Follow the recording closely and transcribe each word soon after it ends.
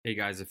Hey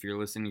guys, if you're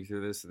listening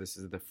through this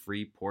is the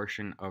free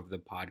portion of the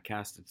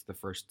podcast. It's the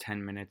first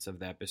 10 minutes of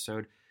the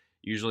episode.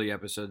 Usually,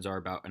 episodes are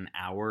about an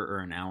hour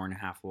or an hour and a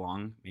half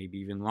long, maybe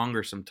even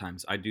longer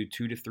sometimes. I do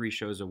 2 to 3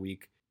 shows a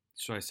week.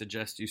 So I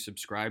suggest you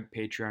subscribe,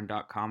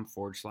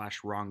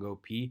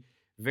 patreon.com/RongoP.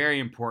 Very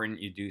important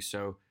you do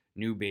so.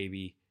 New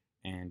baby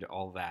and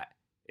all that.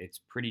 It's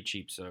pretty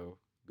cheap, so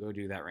go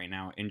do that right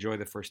now. Enjoy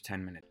the first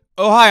 10 minutes.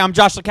 Oh, hi, I'm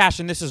Josh Lakash,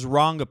 and this is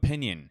Wrong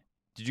Opinion.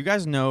 Did you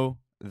guys know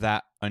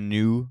that a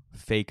new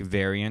fake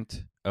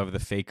variant of the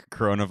fake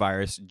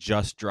coronavirus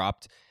just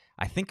dropped?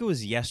 I think it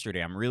was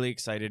yesterday. I'm really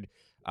excited.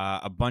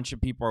 A bunch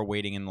of people are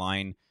waiting in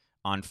line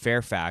on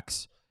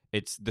Fairfax.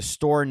 It's the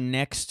store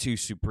next to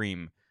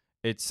Supreme.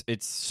 It's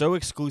so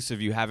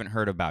exclusive you haven't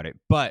heard about it.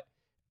 But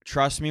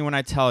trust me when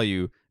I tell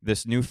you,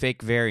 this new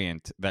fake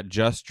variant that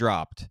just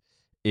dropped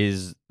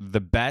is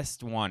the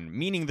best one,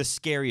 meaning the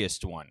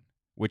scariest one,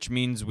 which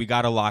means we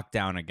got to lock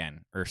down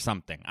again or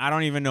something. I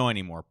don't even know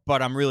anymore,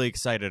 but I'm really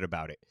excited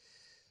about it.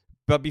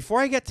 But before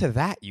I get to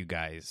that, you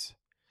guys,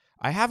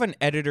 I have an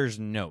editor's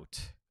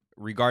note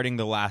regarding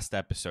the last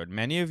episode.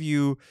 Many of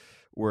you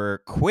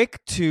were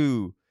quick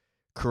to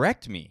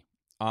correct me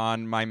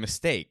on my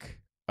mistake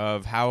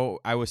of how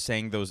I was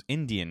saying those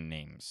Indian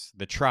names,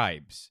 the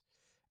tribes.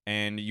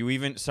 And you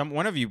even,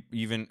 one of you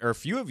even, or a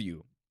few of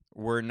you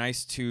were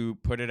nice to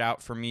put it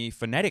out for me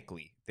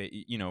phonetically.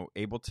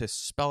 Able to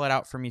spell it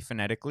out for me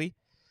phonetically.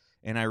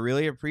 And I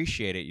really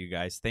appreciate it, you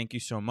guys. Thank you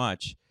so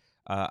much.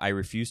 I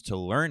refuse to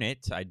learn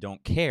it. I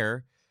don't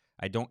care.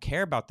 I don't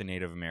care about the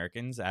Native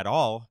Americans at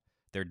all.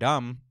 They're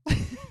dumb.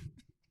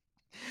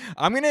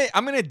 I'm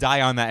gonna die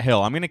on that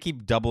hill. I'm gonna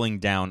keep doubling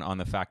down on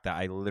the fact that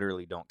I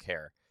literally don't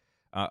care.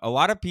 A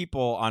lot of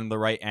people on the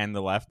right and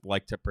the left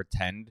like to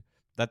pretend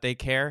that they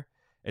care.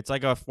 It's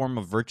like a form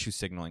of virtue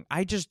signaling.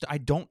 I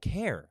don't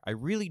care. I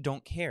really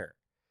don't care.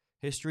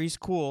 History's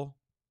cool,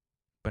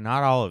 but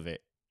not all of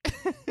it.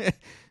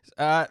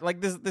 Like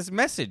this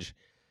message.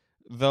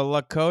 The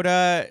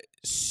Lakota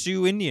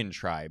Sioux Indian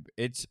tribe.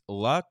 It's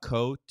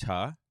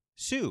Lakota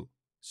Sioux.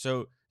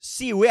 So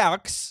Sioux.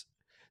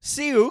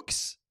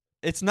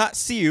 It's not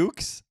Sioux.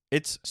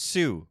 It's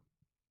Sioux.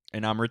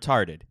 And I'm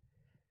retarded.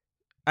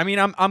 I mean,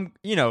 I'm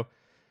gonna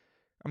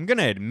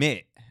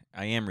admit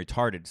I am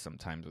retarded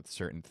sometimes with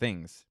certain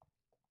things.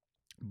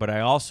 But I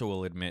also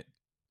will admit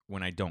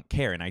when I don't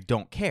care, and I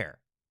don't care.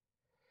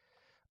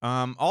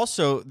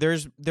 Also,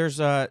 there's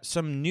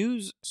some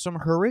news, some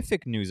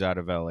horrific news out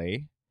of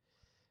LA.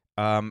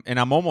 And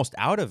I'm almost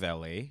out of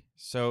LA,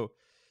 so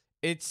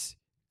it's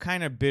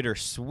kind of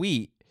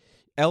bittersweet.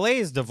 LA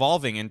is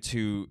devolving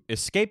into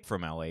Escape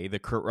from LA, the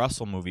Kurt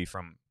Russell movie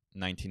from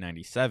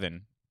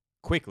 1997,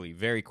 quickly,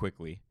 very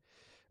quickly.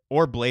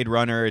 Or Blade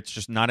Runner. It's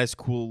just not as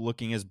cool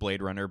looking as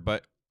Blade Runner,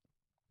 but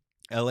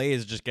LA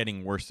is just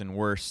getting worse and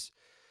worse.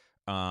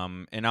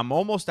 And I'm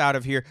almost out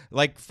of here.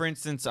 Like, for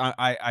instance,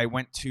 I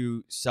went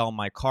to sell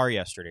my car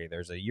yesterday.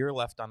 There's a year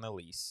left on the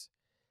lease,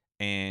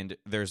 and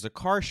there's a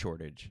car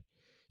shortage.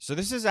 So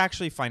this is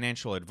actually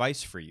financial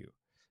advice for you.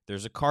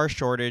 There's a car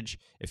shortage.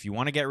 If you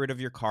want to get rid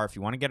of your car, if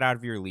you want to get out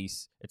of your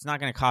lease, it's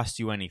not going to cost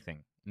you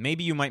anything.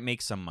 Maybe you might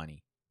make some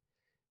money.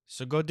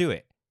 So go do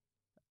it.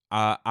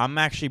 I'm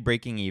actually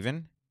breaking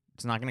even.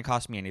 It's not going to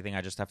cost me anything.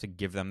 I just have to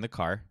give them the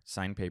car,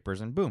 sign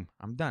papers, and boom,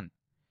 I'm done.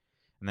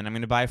 And then I'm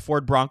going to buy a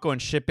Ford Bronco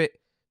and ship it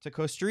to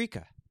Costa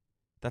Rica.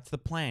 That's the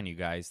plan, you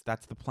guys.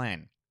 That's the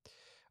plan.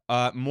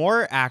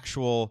 More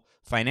actual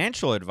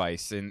financial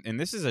advice, and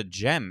this is a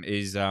gem,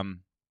 is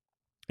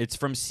it's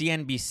from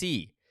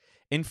CNBC.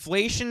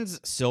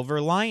 Inflation's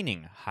silver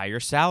lining, higher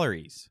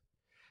salaries.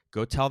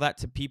 Go tell that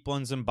to people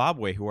in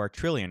Zimbabwe who are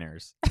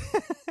trillionaires.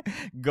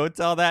 Go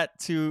tell that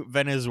to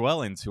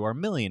Venezuelans who are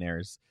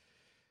millionaires.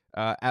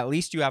 At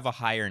least you have a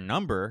higher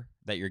number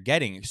that you're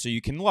getting, so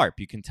you can LARP.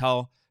 You can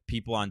tell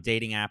people on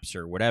dating apps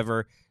or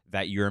whatever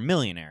that you're a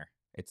millionaire.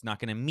 It's not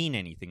going to mean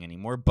anything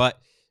anymore,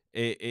 but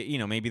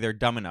maybe they're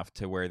dumb enough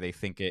to where they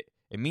think it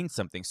means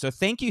something. So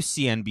thank you,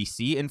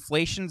 CNBC.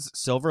 Inflation's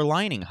silver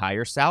lining,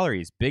 higher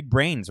salaries. Big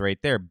brains right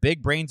there.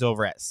 Big brains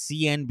over at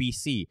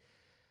CNBC.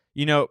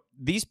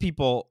 These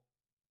people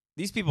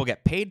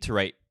get paid to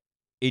write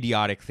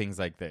idiotic things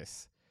like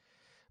this.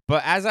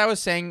 But as I was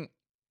saying,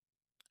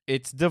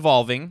 it's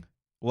devolving,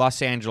 Los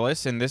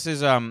Angeles, and this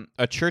is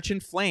a church in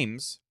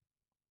flames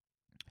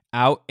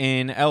out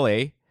in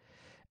LA,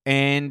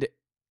 and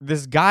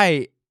this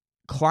guy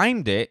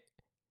climbed it,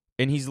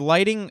 and he's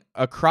lighting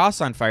a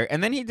cross on fire,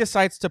 and then he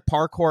decides to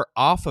parkour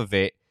off of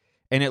it,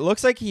 and it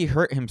looks like he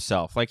hurt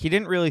himself. Like, he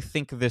didn't really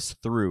think this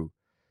through,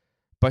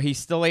 but he's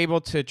still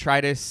able to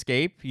try to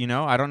escape.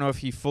 I don't know if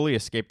he fully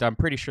escaped. I'm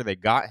pretty sure they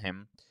got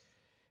him.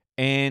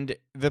 And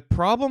the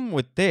problem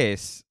with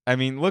this, I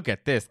mean, look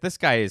at this. This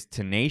guy is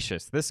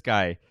tenacious. This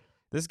guy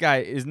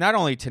is not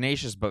only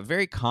tenacious, but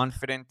very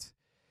confident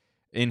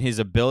in his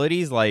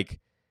abilities. Like,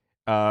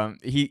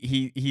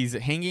 he's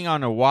hanging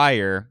on a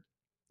wire,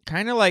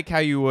 kind of like how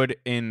you would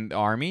in the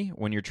Army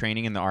when you're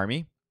training in the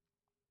Army.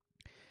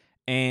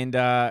 And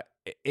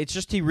it's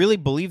just he really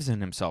believes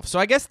in himself. So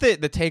I guess the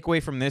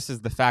takeaway from this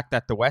is the fact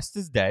that the West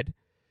is dead.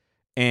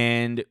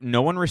 and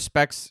no one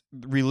respects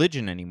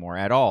religion anymore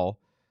at all.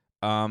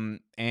 And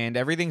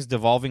everything's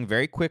devolving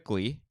very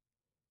quickly.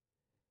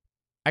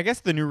 I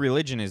guess the new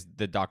religion is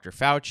the Dr.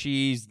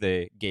 Fauci's,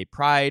 the Gay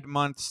Pride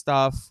Month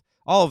stuff.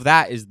 All of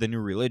that is the new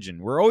religion.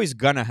 We're always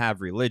gonna have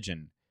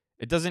religion.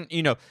 It doesn't,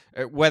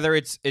 whether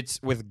it's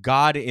with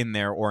God in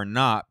there or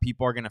not,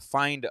 people are gonna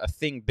find a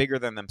thing bigger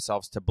than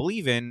themselves to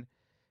believe in.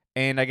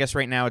 And I guess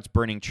right now it's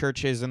burning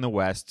churches in the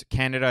West.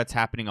 Canada, it's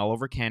happening all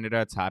over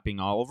Canada. It's happening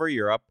all over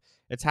Europe.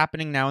 It's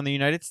happening now in the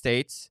United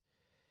States.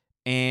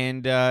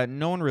 And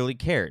no one really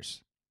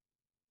cares.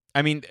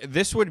 I mean,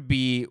 this would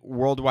be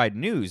worldwide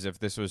news if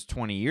this was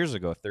 20 years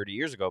ago, 30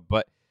 years ago,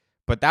 but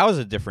that was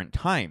a different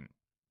time.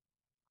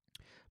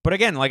 But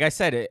again, like I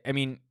said,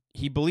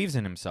 he believes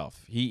in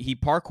himself. He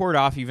parkoured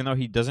off even though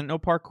he doesn't know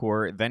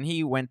parkour. Then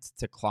he went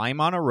to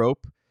climb on a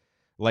rope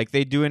like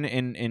they do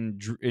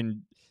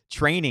in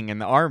training in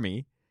the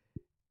army.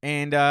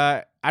 And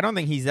I don't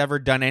think he's ever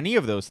done any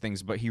of those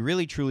things, but he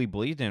really truly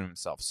believed in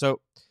himself.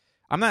 So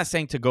I'm not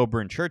saying to go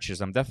burn churches.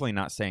 I'm definitely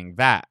not saying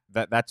that.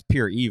 That's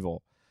pure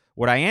evil.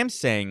 What I am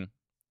saying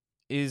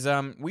is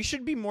we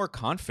should be more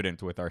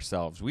confident with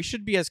ourselves. We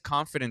should be as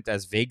confident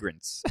as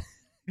vagrants.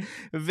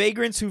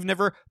 Vagrants who've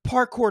never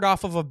parkoured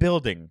off of a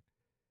building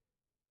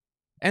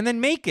and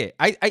then make it.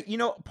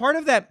 Part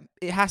of that,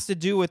 it has to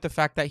do with the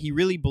fact that he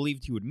really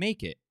believed he would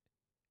make it.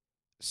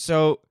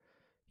 So,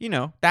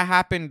 that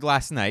happened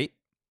last night.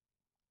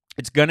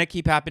 It's going to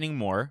keep happening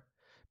more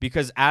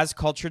because as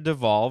culture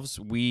devolves,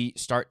 we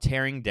start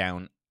tearing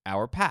down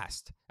our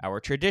past, our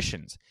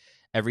traditions,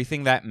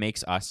 everything that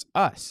makes us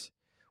us.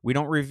 We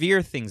don't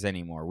revere things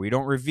anymore. We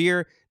don't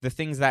revere the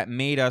things that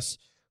made us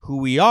who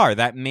we are,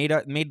 that made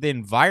the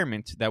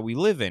environment that we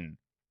live in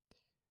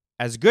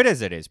as good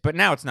as it is. But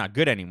now it's not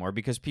good anymore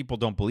because people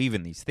don't believe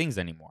in these things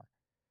anymore.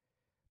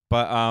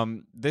 But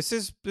this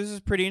is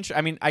pretty interesting.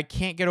 I mean, I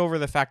can't get over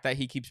the fact that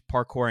he keeps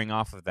parkouring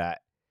off of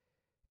that.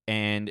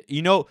 And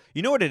you know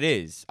what it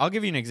is? I'll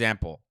give you an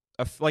example.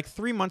 Like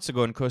 3 months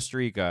ago in Costa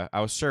Rica,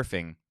 I was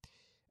surfing.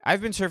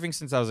 I've been surfing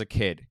since I was a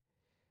kid.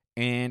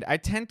 And I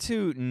tend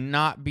to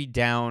not be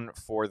down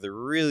for the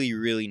really,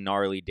 really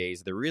gnarly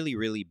days, the really,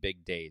 really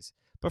big days.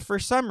 But for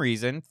some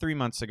reason, 3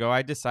 months ago,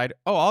 I decided,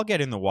 I'll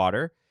get in the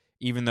water,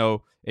 even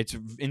though it's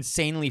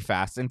insanely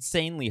fast,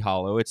 insanely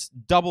hollow. It's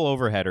double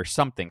overhead or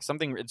something.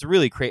 It's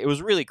really crazy. It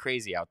was really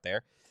crazy out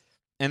there.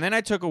 And then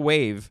I took a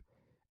wave,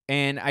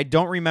 and I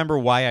don't remember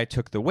why I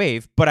took the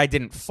wave, but I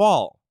didn't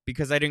fall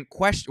because I didn't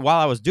question. While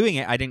I was doing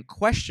it, I didn't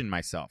question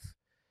myself.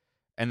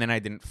 And then I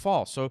didn't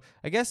fall. So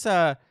I guess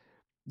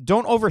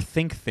don't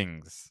overthink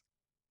things.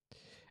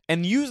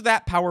 And use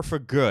that power for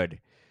good.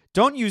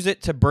 Don't use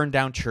it to burn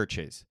down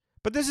churches.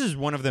 But this is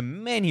one of the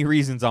many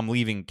reasons I'm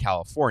leaving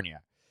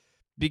California.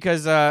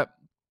 Because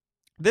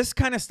this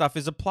kind of stuff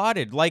is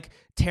applauded. Like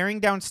tearing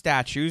down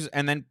statues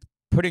and then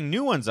putting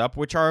new ones up,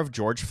 which are of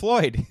George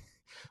Floyd.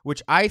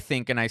 Which I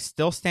think, and I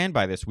still stand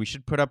by this, we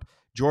should put up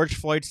George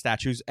Floyd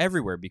statues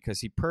everywhere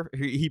because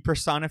he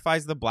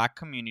personifies the black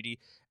community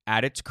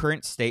at its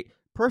current state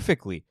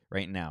perfectly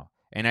right now.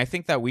 And I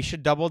think that we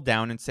should double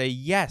down and say,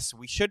 yes,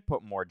 we should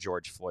put more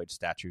George Floyd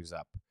statues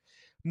up.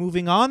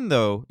 Moving on,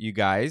 though, you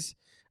guys,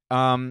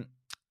 Zuckerberg,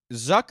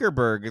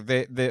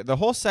 the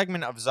whole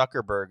segment of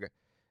Zuckerberg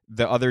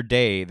the other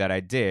day that I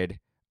did,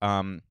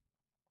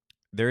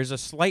 there's a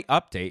slight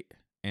update,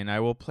 and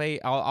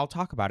I'll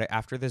talk about it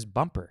after this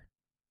bumper.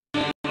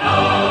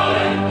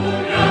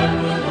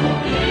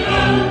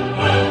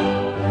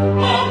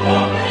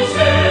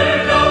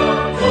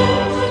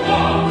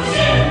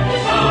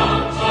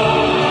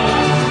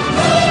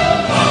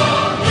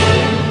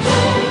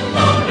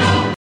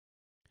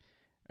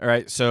 All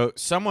right, so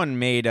someone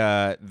made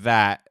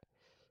that,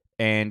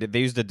 and they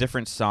used a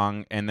different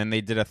song, and then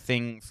they did a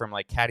thing from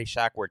like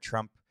Caddyshack where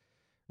Trump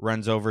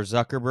runs over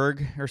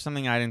Zuckerberg or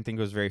something. I didn't think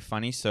it was very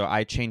funny, so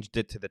I changed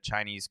it to the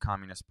Chinese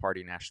Communist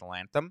Party national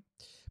anthem.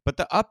 But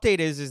the update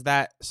is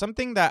that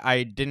something that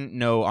I didn't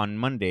know on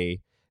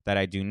Monday that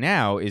I do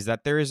now is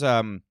that there is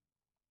an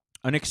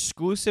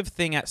exclusive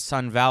thing at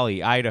Sun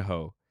Valley,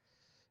 Idaho,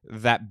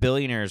 that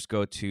billionaires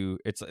go to.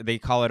 They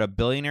call it a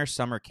billionaire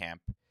summer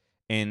camp.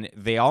 And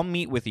they all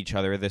meet with each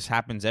other. This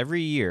happens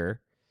every year.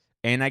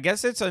 And I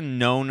guess it's a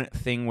known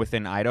thing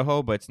within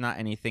Idaho, but it's not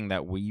anything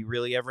that we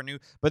really ever knew.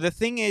 But the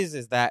thing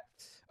is that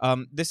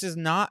this is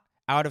not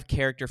out of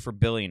character for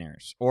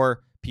billionaires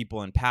or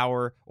people in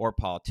power or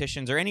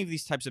politicians or any of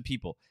these types of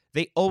people.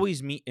 They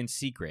always meet in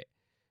secret.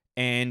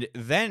 And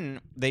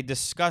then they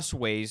discuss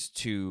ways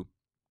to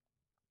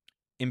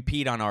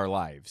impede on our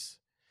lives.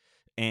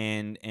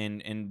 And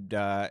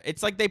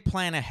it's like they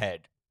plan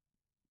ahead.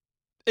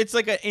 It's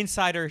like an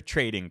insider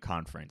trading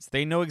conference.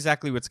 They know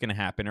exactly what's going to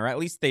happen, or at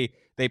least they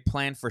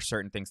plan for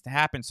certain things to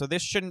happen. So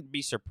this shouldn't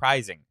be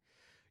surprising.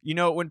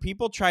 When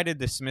people try to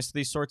dismiss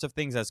these sorts of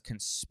things as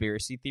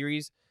conspiracy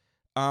theories,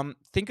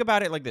 think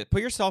about it like this.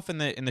 Put yourself in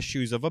the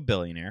shoes of a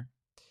billionaire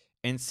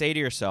and say to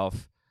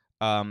yourself,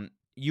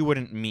 you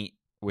wouldn't meet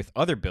with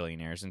other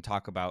billionaires and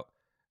talk about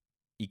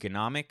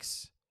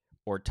economics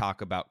or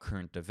talk about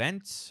current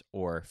events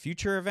or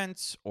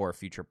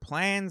future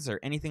plans or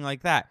anything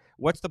like that.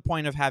 What's the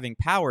point of having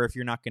power if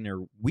you're not going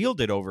to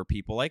wield it over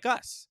people like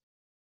us?